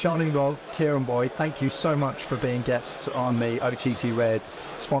Charline, Robbe, Keran Boy, thank you so much for being guests on the OTT Red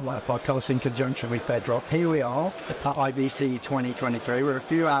Spotlight podcast in conjunction with Bedrock. Here we are at IBC 2023. We're a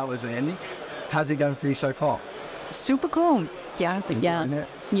few hours in. How's it going for you so far? Super cool. Yeah.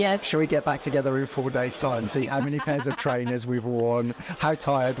 Yeah. Shall we get back together in 4 days' time, see how many pairs of trainers we've worn, how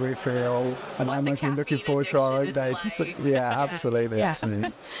tired we feel, and how much we're looking forward to our own days. Yeah, absolutely.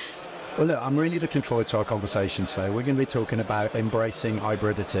 Well, look, I'm really looking forward to our conversation today. We're going to be talking about embracing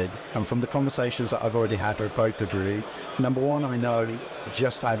hybridity. And from the conversations that I've already had with both of you, number one, I know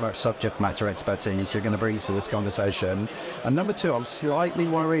just how much subject matter expertise you're going to bring to this conversation. And number two, I'm slightly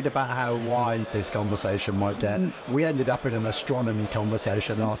worried about how wide this conversation might get. We ended up in an astronomy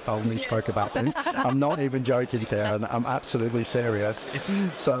conversation last time we spoke about this. I'm not even joking here, and I'm absolutely serious.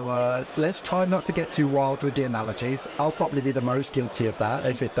 So let's try not to get too wild with the analogies. I'll probably be the most guilty of that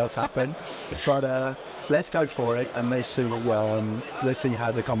if it does happen. But let's go for it, and let's see let's see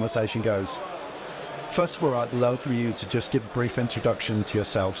how the conversation goes. First of all, I'd love for you to just give a brief introduction to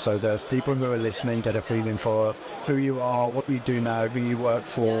yourself so that people who are listening get a feeling for who you are, what you do now, who you work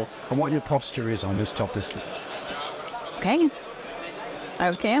for, and what your posture is on this topic. Okay,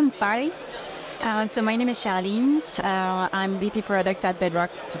 I'm starting. So my name is Charline. I'm VP Product at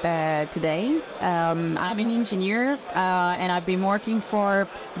Bedrock today. I'm an engineer, and I've been working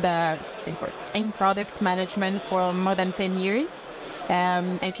in product management for more than 10 years,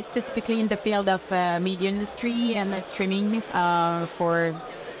 and specifically in the field of media industry and streaming for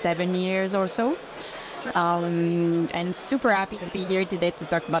 7 years or so. And super happy to be here today to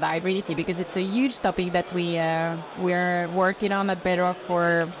talk about hybridity, because it's a huge topic that we're working on at Bedrock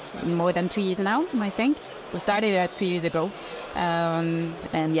for more than 2 years now, I think. We started 2 years ago,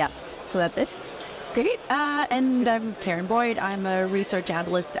 and yeah, so that's it. Great. And I'm Keran Boyd. I'm a research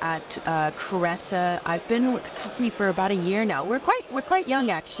analyst at Caretta. I've been with the company for about a year now. We're quite young,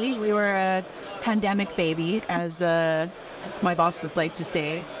 actually. We were a pandemic baby, as my bosses like to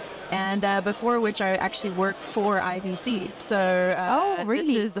say. And before which I actually worked for IBC. So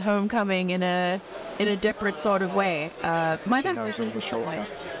really? This is homecoming in a different sort of way. My background is a short way.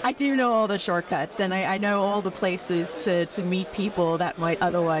 I do know all the shortcuts, and I know all the places to meet people that might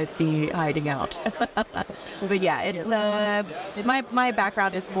otherwise be hiding out. But yeah, it's my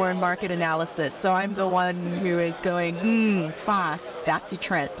background is more in market analysis. So I'm the one who is going, fast, that's a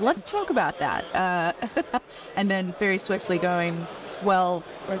trend. Let's talk about that. And then very swiftly going, well,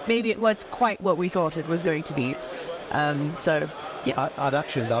 maybe it was quite what we thought it was going to be. So, yeah. I'd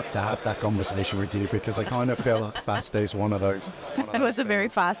actually love to have that conversation with you, because I kind of feel like fast is one of those. It was a very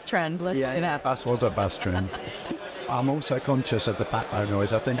fast trend, let's say that. Fast was a fast trend. I'm also conscious of the background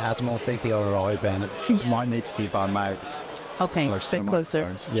noise. I think as more people arrive in, we might need to keep our mouths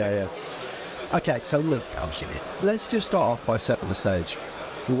closer. Yeah. Okay, so look, let's just start off by setting the stage.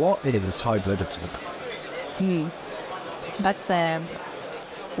 What is hybridity? That's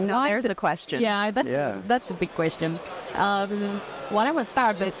there's a question. Yeah, that's a big question. What I will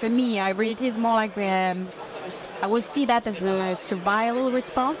start, but for me, hybridity is more like I will see that as a survival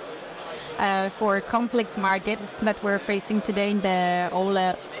response for complex markets that we're facing today in the whole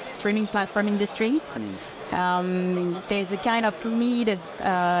streaming platform industry. There's a kind of need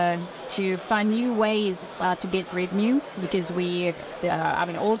to find new ways to get revenue, because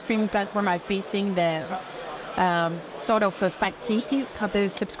all streaming platforms are facing the sort of a fatigue of the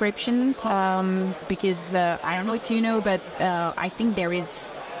subscription, because I don't know if you know, but I think there is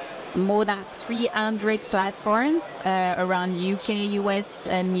more than 300 platforms around UK, US,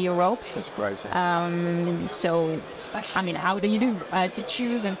 and Europe. That's crazy. So, how do you do to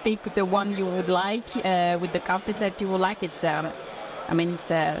choose and pick the one you would like with the content that you would like? It's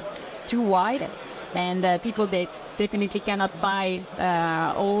too wide, and people they definitely cannot buy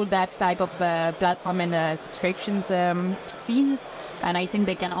all that type of platform and subscriptions fees, and I think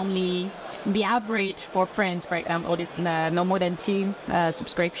they can only the average for friends, for example, is no more than 2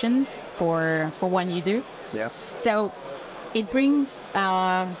 subscription for one user. Yeah. So it brings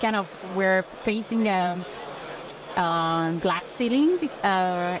we're facing a glass ceiling,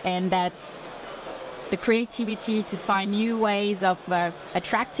 and that the creativity to find new ways of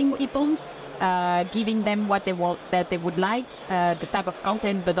attracting people, giving them what they want, that they would like, the type of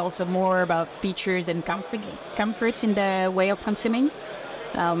content, but also more about features and comfort in the way of consuming.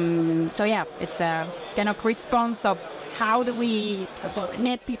 So yeah, it's a kind of response of how do we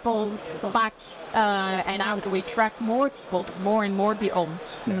net people back, and how do we attract more people, more and more people.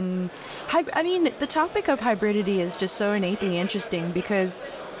 The topic of hybridity is just so innately interesting, because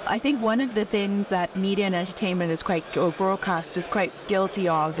I think one of the things that media and entertainment or broadcast is quite guilty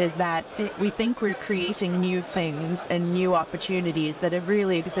of is that we think we're creating new things and new opportunities that have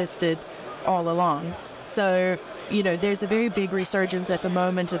really existed all along. So, there's a very big resurgence at the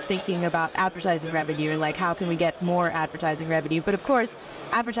moment of thinking about advertising revenue and like how can we get more advertising revenue. But of course,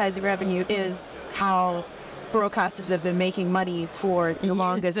 advertising revenue is how broadcasters have been making money for the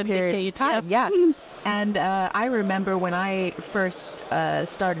longest period of time. Yeah. And I remember when I first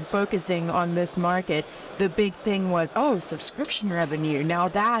started focusing on this market, the big thing was, subscription revenue. Now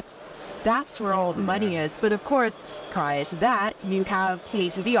that's where all the money is. But of course, prior to that, you have pay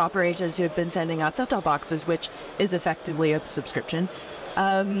TV operators who have been sending out set-top boxes, which is effectively a subscription.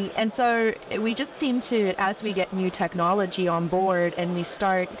 And so we just seem to, as we get new technology on board and we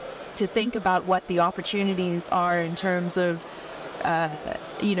start to think about what the opportunities are in terms of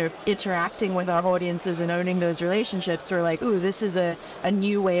interacting with our audiences and owning those relationships, we're like, ooh, this is a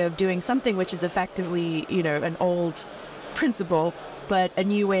new way of doing something which is effectively, an old principle, but a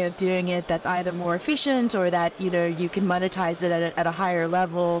new way of doing it that's either more efficient or that, you can monetize it at a higher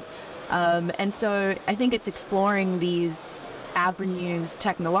level. And so I think it's exploring these avenues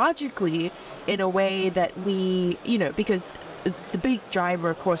technologically in a way that we, because the big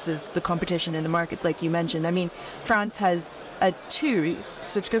driver, of course, is the competition in the market, like you mentioned. I mean, France has 2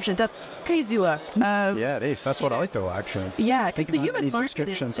 subscriptions. That's crazy low. Yeah, it is. That's what I thought, actually. Yeah, because the US market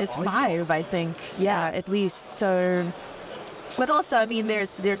is 5, I think. Yeah, at least. So, but also, I mean,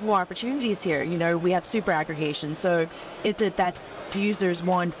 there's more opportunities here. We have super aggregation. So is it that users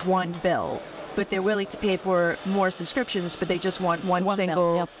want one bill, but they're willing to pay for more subscriptions, but they just want one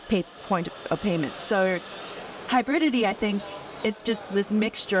single point of payment? So hybridity, I think, is just this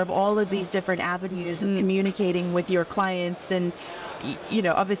mixture of all of these different avenues of communicating with your clients. And,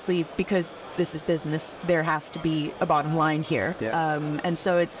 obviously, because this is business, there has to be a bottom line here. Yeah. And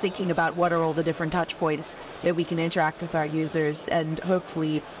so it's thinking about what are all the different touch points that we can interact with our users. And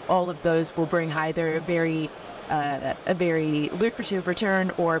hopefully all of those will bring either a very lucrative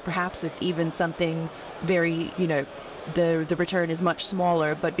return, or perhaps it's even something very, the return is much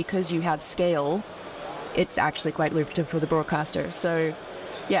smaller, but because you have scale, it's actually quite lucrative for the broadcaster. So,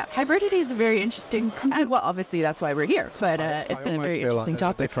 yeah, hybridity is a very interesting, well, obviously that's why we're here, but it's a very interesting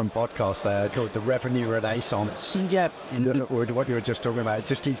topic. A different podcast there called The Revenue Renaissance. Yep. What you were just talking about, it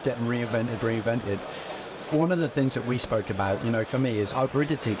just keeps getting reinvented. One of the things that we spoke about, for me, is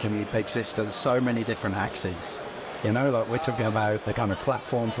hybridity can exist on so many different axes. Like we're talking about the kind of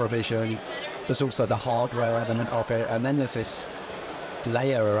platform provision, there's also the hardware element of it, and then there's this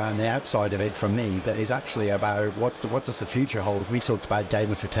layer around the outside of it for me that is actually about what does the future hold. We talked about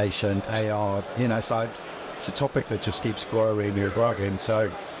gamification, AR, so it's a topic that just keeps growing and growing.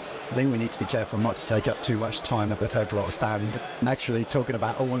 So I think we need to be careful not to take up too much time at the Bedrock stand actually talking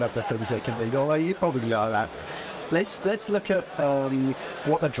about all of the things that can be. Although you probably know that. Let's look at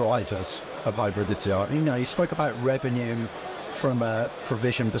what the drivers of hybridity are. You spoke about revenue from a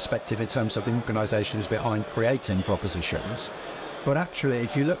provision perspective in terms of the organisations behind creating propositions. But actually,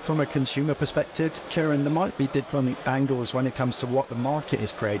 if you look from a consumer perspective, Keran, there might be different angles when it comes to what the market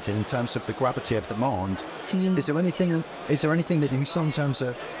is creating in terms of the gravity of demand. Is there anything that you saw in terms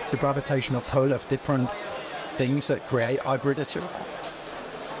of the gravitational pull of different things that create hybridity?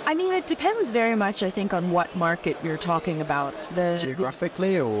 I mean, it depends very much, I think, on what market you're talking about.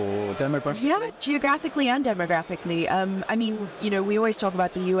 Geographically or demographically? Yeah, geographically and demographically. I mean, we always talk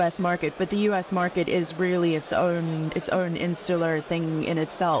about the U.S. market, but the U.S. market is really its own insular thing in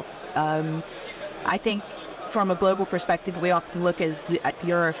itself. I think from a global perspective, we often look at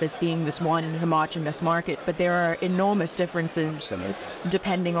Europe as being this one homogenous market, but there are enormous differences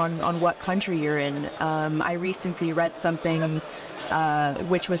depending on what country you're in. I recently read something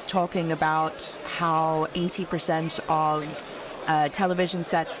which was talking about how 80% of television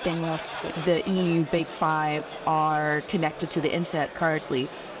sets in the EU Big Five are connected to the internet currently.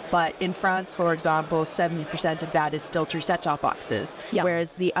 But in France, for example, 70% of that is still through set-top boxes,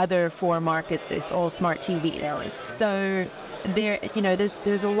 whereas the other 4 markets, it's all smart TVs. So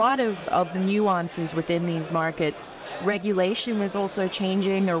there's a lot of nuances within these markets. Regulation is also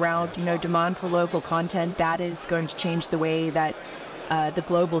changing around, demand for local content. That is going to change the way that the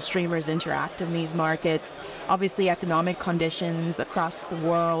global streamers interact in these markets. Obviously, economic conditions across the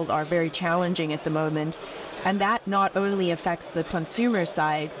world are very challenging at the moment. And that not only affects the consumer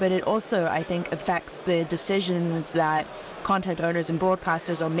side, but it also, I think, affects the decisions that content owners and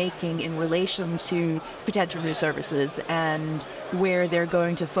broadcasters are making in relation to potential new services and where they're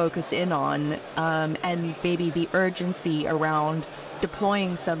going to focus in on, and maybe the urgency around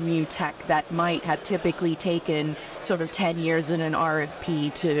deploying some new tech that might have typically taken sort of 10 years in an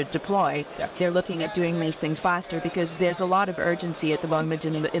RFP to deploy. They're looking at doing these things faster because there's a lot of urgency at the moment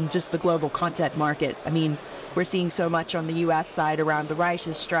in just the global content market. I mean, we're seeing so much on the US side around the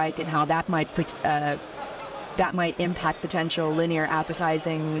writers' strike and how that might impact potential linear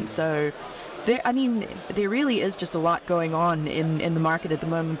advertising. So there really is just a lot going on in the market at the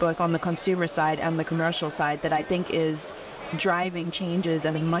moment, both on the consumer side and the commercial side, that I think is driving changes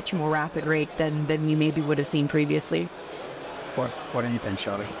at a much more rapid rate than we maybe would have seen previously. What do you think,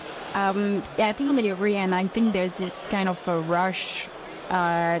 Charline? Yeah, I totally agree, and I think there's this kind of a rush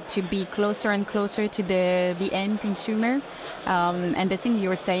to be closer and closer to the end consumer. And the thing you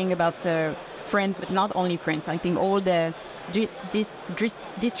were saying about friends, but not only friends, I think all the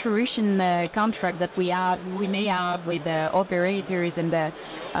distribution contract that we may have with the operators and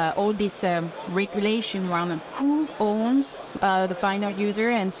all this regulation around who owns the final user,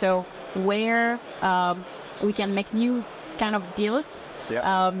 and so where we can make new kind of deals.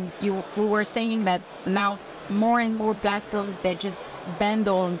 We were saying that now more and more platforms, they just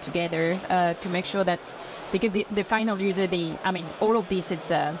bundle together to make sure that, because the final user, all of this,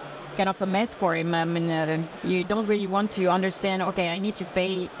 it's kind of a mess for him. I mean, you don't really want to understand, okay, I need to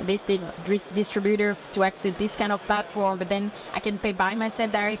pay this distributor to access this kind of platform, but then I can pay by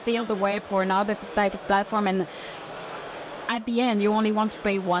myself directly on the web for another type of platform. And at the end, you only want to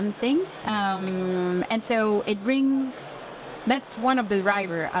pay one thing. And so that's one of the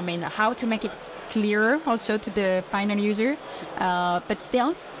drivers. I mean, how to make it clearer also to the final user, but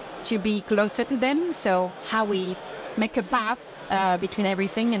still to be closer to them. So how we make a path between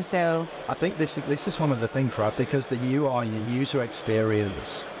everything. And so I think this is one of the things, right? Because the UI, the user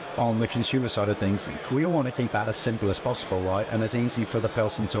experience on the consumer side of things, we all want to keep that as simple as possible, right? And as easy for the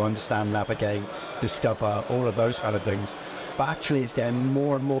person to understand, navigate, discover, all of those kind of things. But actually it's getting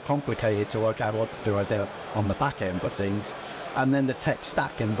more and more complicated to work out what to do on the back end of things. And then the tech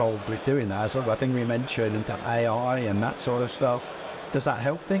stack involved with doing that as well. I think we mentioned AI and that sort of stuff. Does that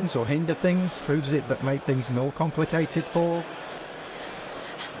help things or hinder things? Who does it that make things more complicated for?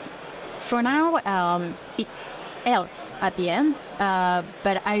 For now, it helps at the end,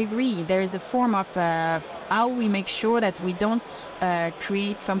 but I agree, there is a form of how we make sure that we don't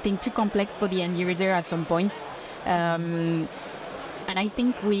create something too complex for the end user at some point. And I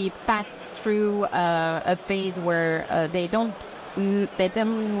think we passed through a phase where they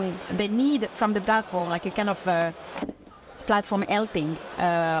need from the platform like a kind of platform helping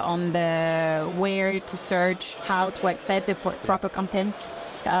on the where to search, how to access the proper content.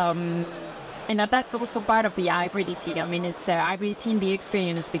 And that's also part of the hybridity. I mean, it's hybridity in the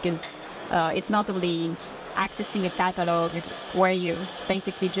experience, because it's not only accessing a catalog where you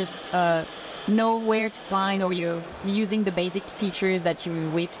basically just know where to find, or you're using the basic features that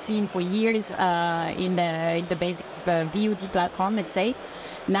we've seen for years in the basic VOD platform, let's say.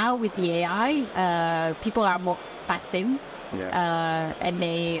 Now with the AI, people are more passive, and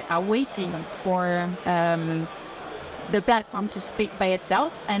they are waiting for the platform to speak by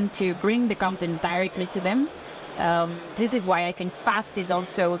itself and to bring the content directly to them. This is why I think fast is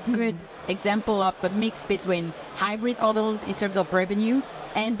also a good example of a mix between hybrid model in terms of revenue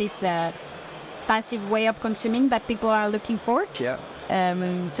and this passive way of consuming that people are looking for.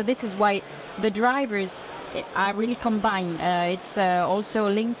 So this is why the drivers are really combined. It's also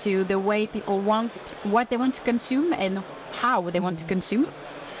linked to the way people want, what they want to consume and how they want to consume.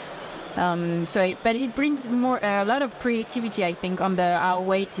 But it brings a lot of creativity, I think, on our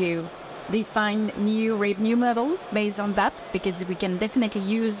way to define new revenue model based on that, because we can definitely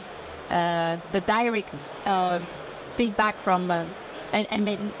use the direct feedback from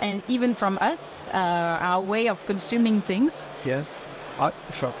and even from us, our way of consuming things.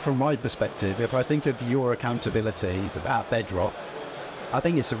 From my perspective, if I think of your accountability at Bedrock, I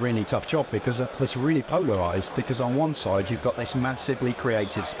think it's a really tough job, because it's really polarized, because on one side you've got this massively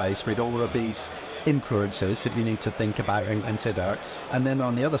creative space with all of these influences that you need to think about and consider, and then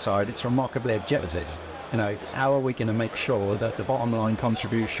on the other side it's remarkably objective. You know, how are we going to make sure that the bottom line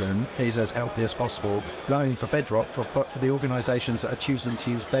contribution is as healthy as possible, not only for Bedrock, but for the organizations that are choosing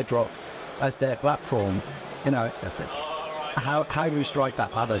to use Bedrock as their platform? You know, how do we strike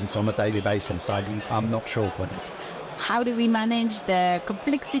that balance on a daily basis? I'm not sure. How do we manage the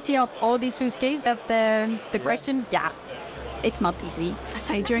complexity of all these use cases? That's the question. Yes, it's not easy.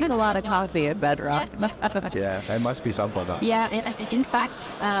 I drink a lot of coffee at Bedrock. Yeah, there must be something like that. Yeah, in fact,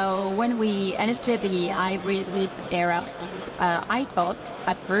 when we entered the hybrid era, I thought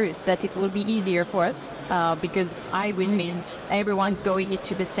at first that it would be easier for us, because hybrid means everyone's going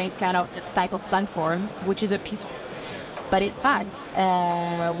into the same kind of type of platform, which is a piece. But in fact,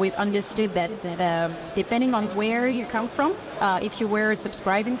 we've understood that depending on where you come from, if you were a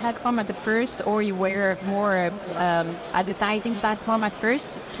subscribing platform at the first, or you were more advertising platform at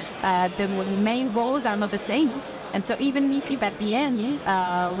first, the main goals are not the same. And so even if at the end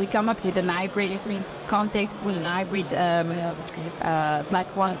we come up with an hybrid context, with an hybrid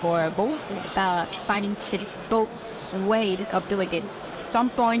platform for both, finding it's both ways of doing it. At some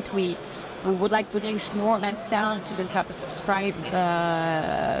point we would like to link more and sell to the subscribe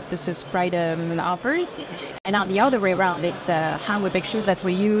offers, and on the other way around, it's how we make sure that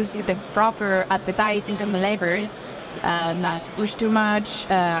we use the proper advertising levers, not to push too much,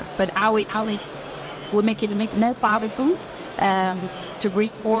 but how we make it more powerful to bring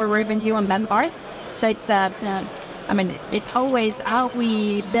more revenue on that part. So it's it's always how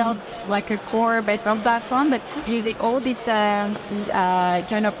we build like a core Bedrock platform, but using all these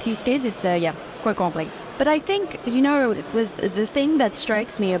kind of use cases, quite complex. But I think, the thing that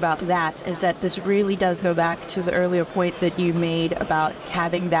strikes me about that is that this really does go back to the earlier point that you made about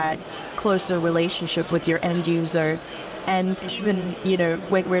having that closer relationship with your end user. And even,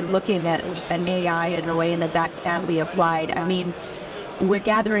 when we're looking at an AI in a way that can be applied, we're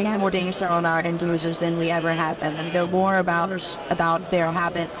gathering more data on our end users than we ever have, and know more about their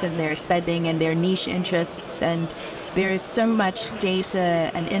habits and their spending and their niche interests. And there is so much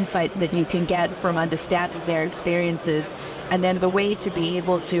data and insights that you can get from understanding their experiences. And then the way to be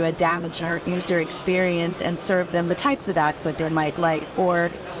able to adapt our user experience and serve them the types of ads that they might like,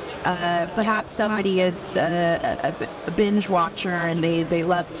 or perhaps somebody is a binge watcher and they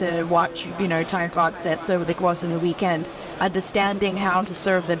love to watch, time clock sets over the course of the weekend. Understanding how to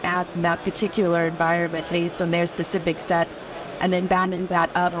serve them ads in that particular environment based on their specific sets, and then banding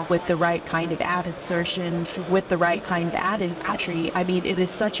that up with the right kind of ad insertion, with the right kind of ad entry. It is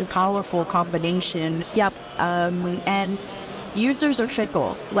such a powerful combination. Yep. And users are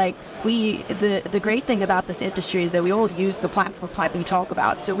fickle. The great thing about this industry is that we all use the platform like we talk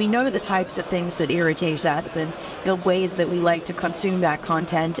about. So we know the types of things that irritate us and the ways that we like to consume that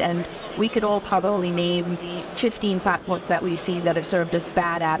content. And we could all probably name the 15 platforms that we've seen that have served us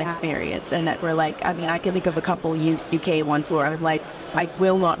bad ad experience. And that we're like, I can think of a couple UK ones where I'm like, I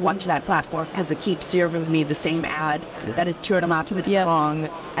will not watch that platform because it keeps serving me the same ad that is 2.5 minutes long.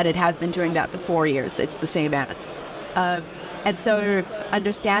 And it has been doing that for 4 years. It's the same ad. And so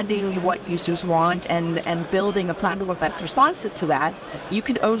understanding what users want and building a platform that's responsive to that, you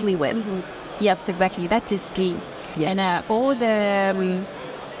can only win. Mm-hmm. Yes, exactly. That is key. Yeah. And all the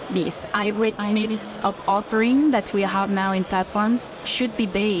these hybrid images of offering that we have now in platforms should be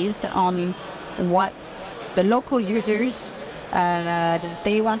based on what the local users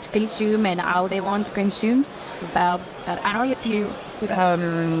they want to consume and how they want to consume. I don't know if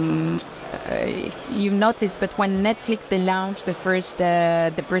you've noticed, but when Netflix they launched the first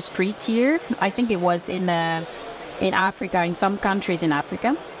free tier, I think it was in Africa, in some countries in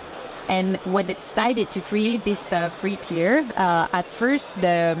Africa, and when they decided to create this free tier, at first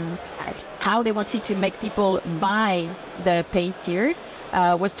how they wanted to make people buy the paid tier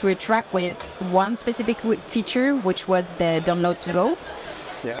was to attract with one specific feature, which was the download to go.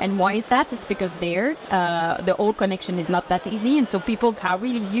 Yeah. And why is that? It's because there, the old connection is not that easy, and so people are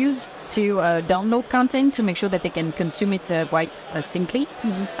really used to download content to make sure that they can consume it quite simply.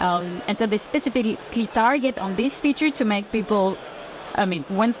 Mm-hmm. And so they specifically target on this feature to make people,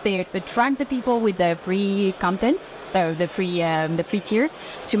 once they attract the people with the free content, the free tier,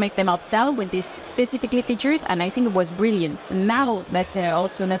 to make them upsell with this specifically featured, and I think it was brilliant. Now that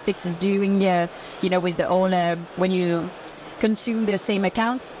also Netflix is doing, with the whole, when you consume the same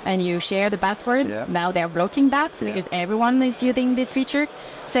account and you share the password, now they're blocking that because everyone is using this feature.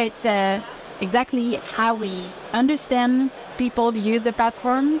 So it's exactly how we understand people use the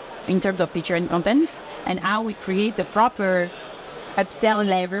platform in terms of feature and content, and how we create the proper upsell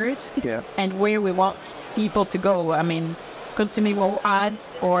levers and where we want people to go. Consuming more ads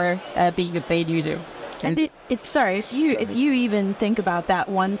or being a paid user. And if you even think about that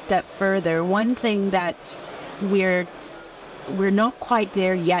one step further, one thing that we're not quite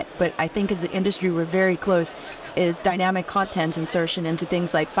there yet, but I think as an industry we're very close, is dynamic content insertion into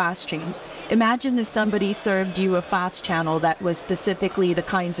things like fast streams. Imagine if somebody served you a fast channel that was specifically the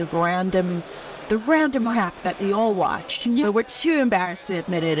kinds of random rap that we all watch. But we're too embarrassed to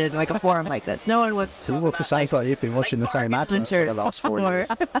admit it in a forum like this. No one would. So it sounds like you've been watching the same ad for the last 4 years.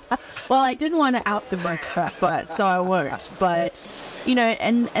 Well, I didn't want to out the mark, so I won't. But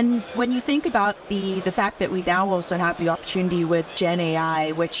and when you think about the fact that we now also have the opportunity with Gen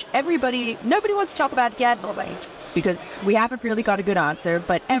AI, which nobody wants to talk about yet, because we haven't really got a good answer,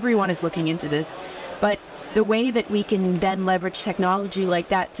 but everyone is looking into this. But the way that we can then leverage technology like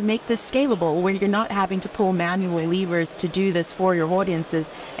that to make this scalable, where you're not having to pull manual levers to do this for your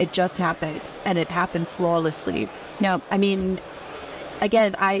audiences, it just happens, and it happens flawlessly. Now, I mean,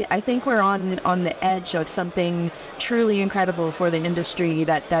 again, I think we're on the edge of something truly incredible for the industry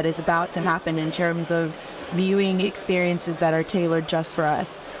that is about to happen in terms of viewing experiences that are tailored just for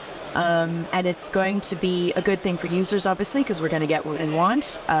us. And it's going to be a good thing for users, obviously, because we're going to get what we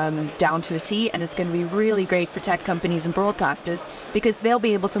want down to the T, and it's going to be really great for tech companies and broadcasters because they'll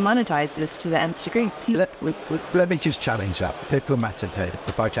be able to monetize this to the nth degree. Let me just challenge that diplomatically,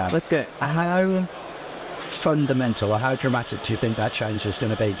 if I can. Let's go. How fundamental or how dramatic do you think that change is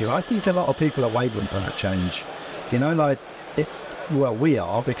going to be? I think a lot of people are waiting for that change. You know, like, well, we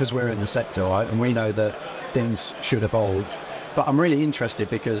are, because we're in the sector, right? And we know that things should evolve. But I'm really interested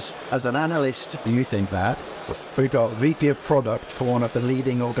because as an analyst, you think that we've got VP of product for one of the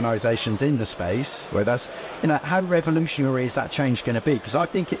leading organizations in the space, where that's, you know, how revolutionary is that change going to be? Because I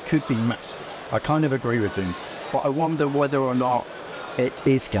think it could be massive. I kind of agree with him, but I wonder whether or not it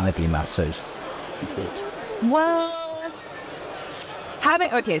is going to be massive. Well,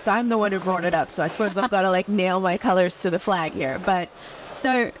 okay, so I'm the one who brought it up, so I suppose I've got to like nail my colors to the flag here. But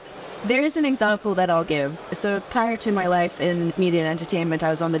so there is an example that I'll give. So prior to my life in media and entertainment, I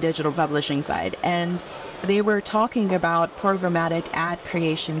was on the digital publishing side, and they were talking about programmatic ad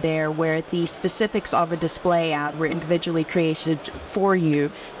creation there, where the specifics of a display ad were individually created for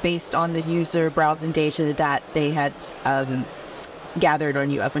you based on the user browsing data that they had gathered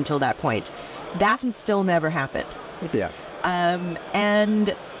on you up until that point. That has still never happened. Yeah.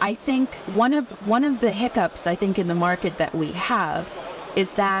 And I think one of the hiccups I think in the market that we have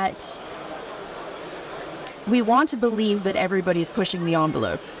is that we want to believe that everybody's pushing the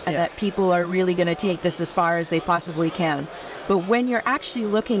envelope and that people are really going to take this as far as they possibly can. But when you're actually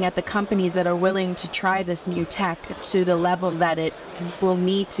looking at the companies that are willing to try this new tech to the level that it will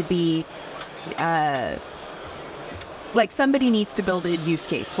need to be, like somebody needs to build a use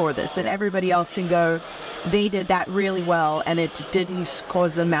case for this, that everybody else can go, they did that really well and it didn't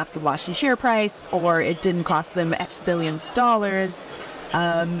cause them massive loss in share price, or it didn't cost them X billions of dollars.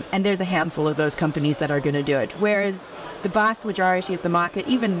 And there's a handful of those companies that are going to do it. Whereas the vast majority of the market,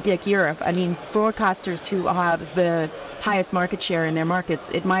 even like Europe, I mean, broadcasters who have the highest market share in their markets,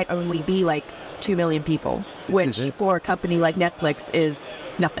 it might only be like 2 million people, which for a company like Netflix is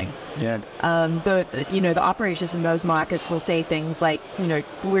nothing. Yeah. The operators in those markets will say things like, you know,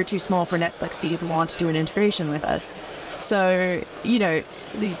 we're too small for Netflix to even want to do an integration with us. So, you know,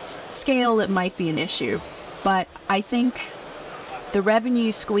 the scale, it might be an issue, but I think the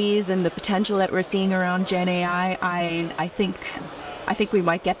revenue squeeze and the potential that we're seeing around Gen AI, I think we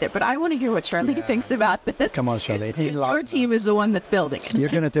might get there. But I want to hear what Charline thinks about this. Come on, Charline. Your team is the one that's building it. You're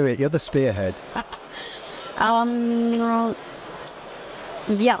going to do it. You're the spearhead.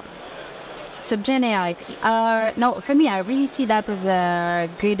 Yeah. So Gen AI. No, for me, I really see that as a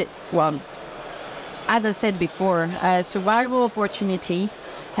good, well, as I said before, a survival opportunity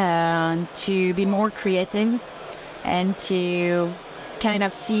to be more creative and to kind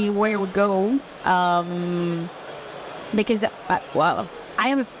of see where we go. Because, well, I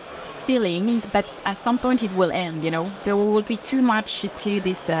have a feeling that at some point it will end, you know. There will be too much to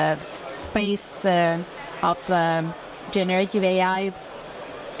this space of generative AI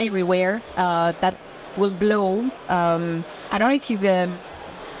everywhere that will blow. I don't know if you've,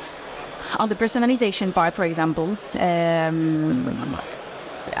 on the personalization part, for example,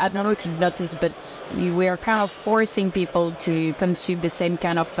 I don't know if you've noticed, but we are kind of forcing people to consume the same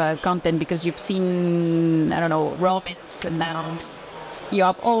kind of content because you've seen, I don't know, romance, and now you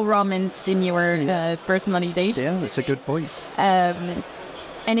have all romance in your personalization. Yeah, that's a good point. And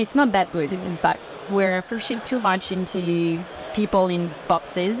it's not that good, in fact. We're pushing too much into people in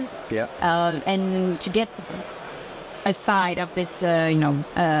boxes. Yeah. And to get aside of this, kind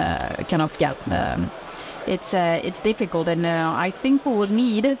of, it's difficult, and I think we will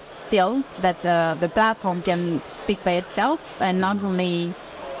need still that the platform can speak by itself and not only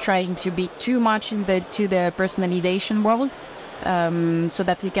trying to be too much into the personalization world, so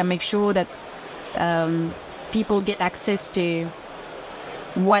that we can make sure that people get access to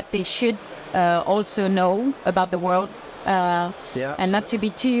what they should also know about the world, and not to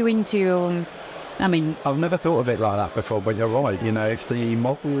be too into. I mean, I've never thought of it like that before, but you're right. You know, if the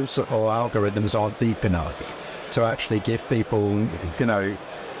models or algorithms aren't deep enough to actually give people, you know,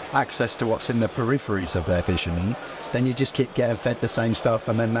 access to what's in the peripheries of their vision, then you just keep getting fed the same stuff,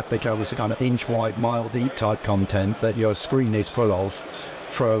 and then that becomes a kind of inch wide, mile deep type content that your screen is full of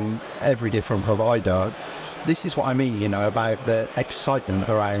from every different provider. this is what I mean, you know, about the excitement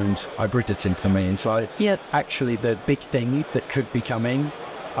around hybridity for me. It's like, actually the big thing that could be coming,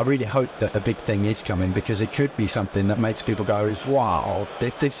 I really hope that the big thing is coming, because it could be something that makes people go, wow,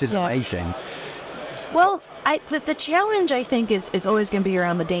 this is amazing. Well, the challenge, I think, is always going to be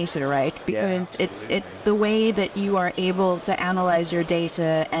around the data, right? Because it's the way that you are able to analyze your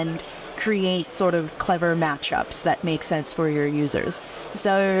data and create sort of clever matchups that make sense for your users.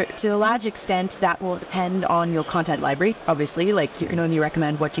 So to a large extent, that will depend on your content library, obviously, like you can only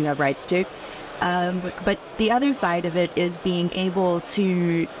recommend what you have rights to. But the other side of it is being able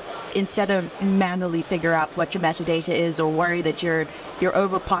to, instead of manually figure out what your metadata is, or worry that you're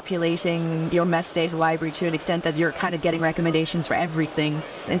overpopulating your metadata library to an extent that you're kind of getting recommendations for everything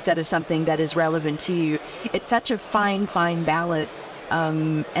instead of something that is relevant to you. It's such a fine balance.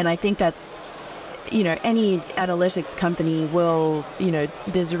 And I think that's, you know, any analytics company will, you know,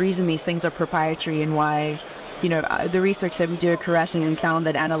 there's a reason these things are proprietary, and why, you know, the research that we do at Caretta, and found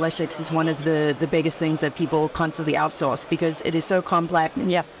that analytics is one of the biggest things that people constantly outsource because it is so complex.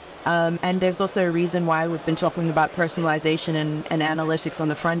 And there's also a reason why we've been talking about personalization and analytics on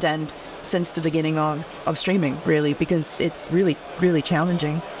the front end since the beginning of streaming, really, because it's really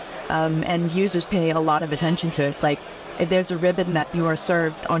challenging. And users pay a lot of attention to it. Like, if there's a ribbon that you are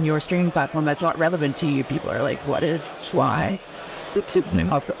served on your streaming platform that's not relevant to you, people are like, what is, why?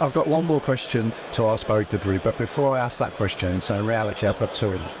 I've got one more question to ask both of you, but before I ask that question, so in reality I've got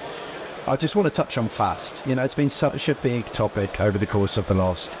two. I just want to touch on fast. You know, it's been such a big topic over the course of the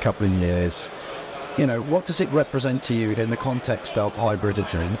last couple of years. You know, what does it represent to you in the context of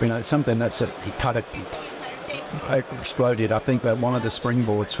hybridity? You know, it's something that's kind of exploded. I think that one of the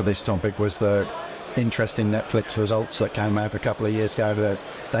springboards for this topic was the interesting Netflix results that came out a couple of years ago that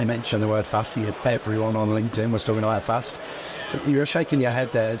they mentioned the word fast. Everyone on LinkedIn was talking about fast. You're shaking your head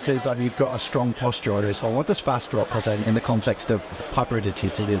there. It says that you've got a strong posture on this one. What does fast represent in the context of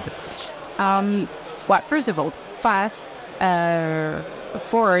hybridity to you? Well, first of all, fast,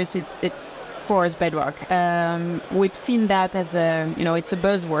 for us, it's for us Bedrock. We've seen that as a, you know, it's a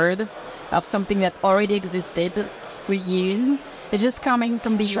buzzword of something that already existed for years. It's just coming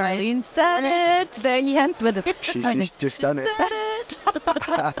from the Charline said it. Yes, but she's just done it.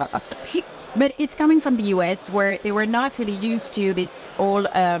 But it's coming from the US, where they were not really used to this whole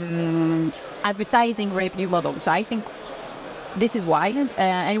advertising revenue model. So I think this is why,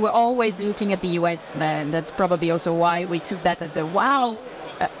 and we're always looking at the US, and that's probably also why we took that as a wow,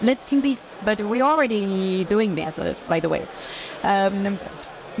 let's do this. But we're already doing this, by the way.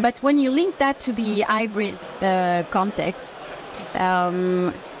 But when you link that to the hybrid context,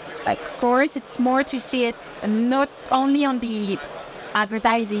 like for us, it's more to see it not only on the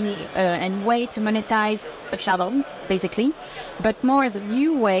advertising and way to monetize a channel, basically, but more as a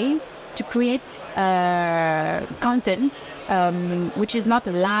new way to create content, which is not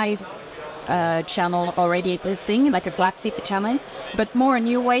a live channel already existing, like a classic channel, but more a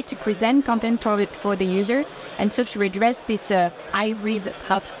new way to present content for the user, and so to address this hybrid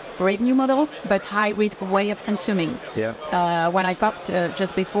revenue model, but hybrid way of consuming. When I talked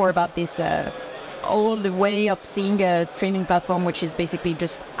just before about this old way of seeing a streaming platform, which is basically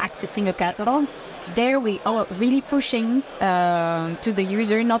just accessing a catalog, there we are really pushing to the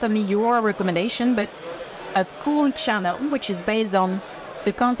user not only your recommendation, but a full channel, which is based on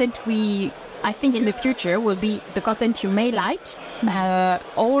the content I think in the future will be the content you may like,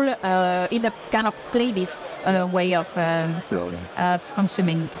 all in a kind of playlist way of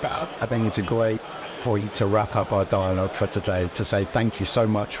consuming. I think it's a great point to wrap up our dialogue for today, to say thank you so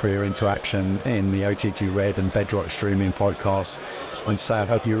much for your interaction in the OTT Red and Bedrock streaming podcast, and say I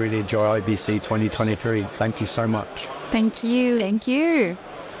hope you really enjoy IBC 2023. Thank you so much. Thank you. Thank you.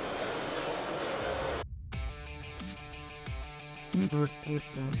 I'm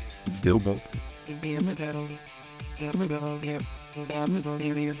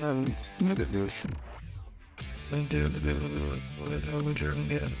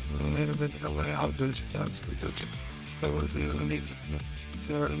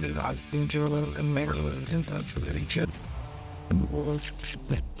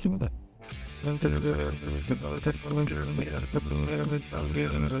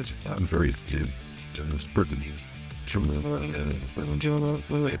very good. Just pretty.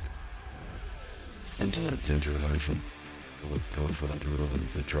 And to life, go for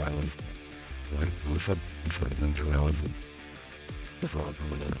the trial.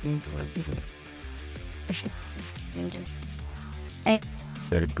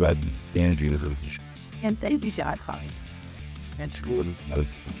 They're glad Andrew is And thank you, John. That's good.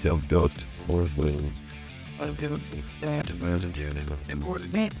 They'll build or will. I'm going to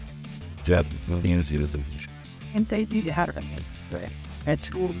important. That Andrew is And say you had it at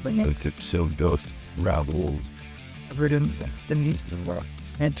school, but it's so dust, rabble, I've heard him the meat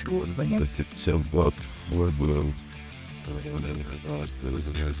at school, but it's so dust, word blue.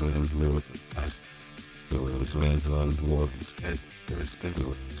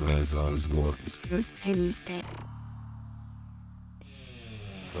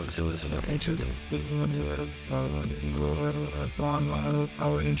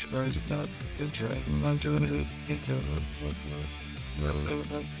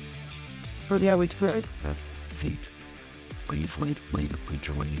 for the hour to Feet. Please wait, put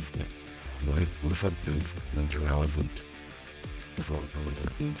your way. Right, with a big, and your elephant.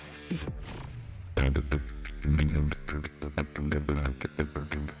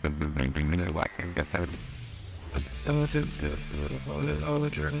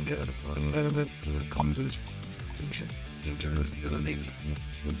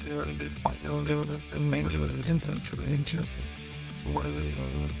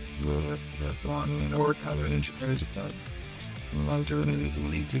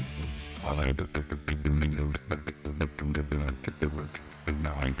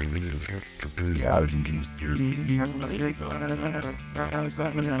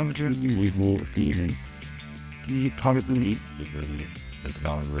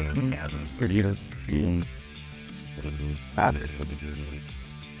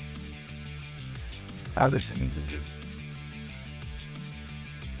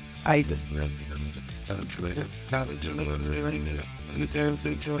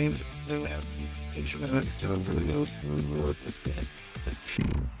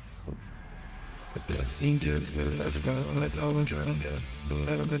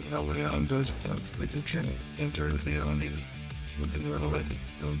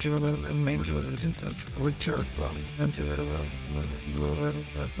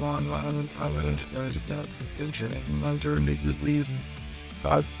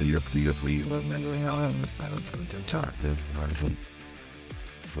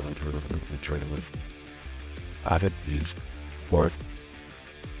 I've had these work.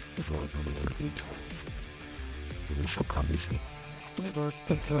 So obviously.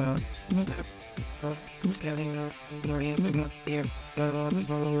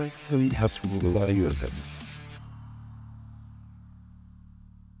 We have to rely on them.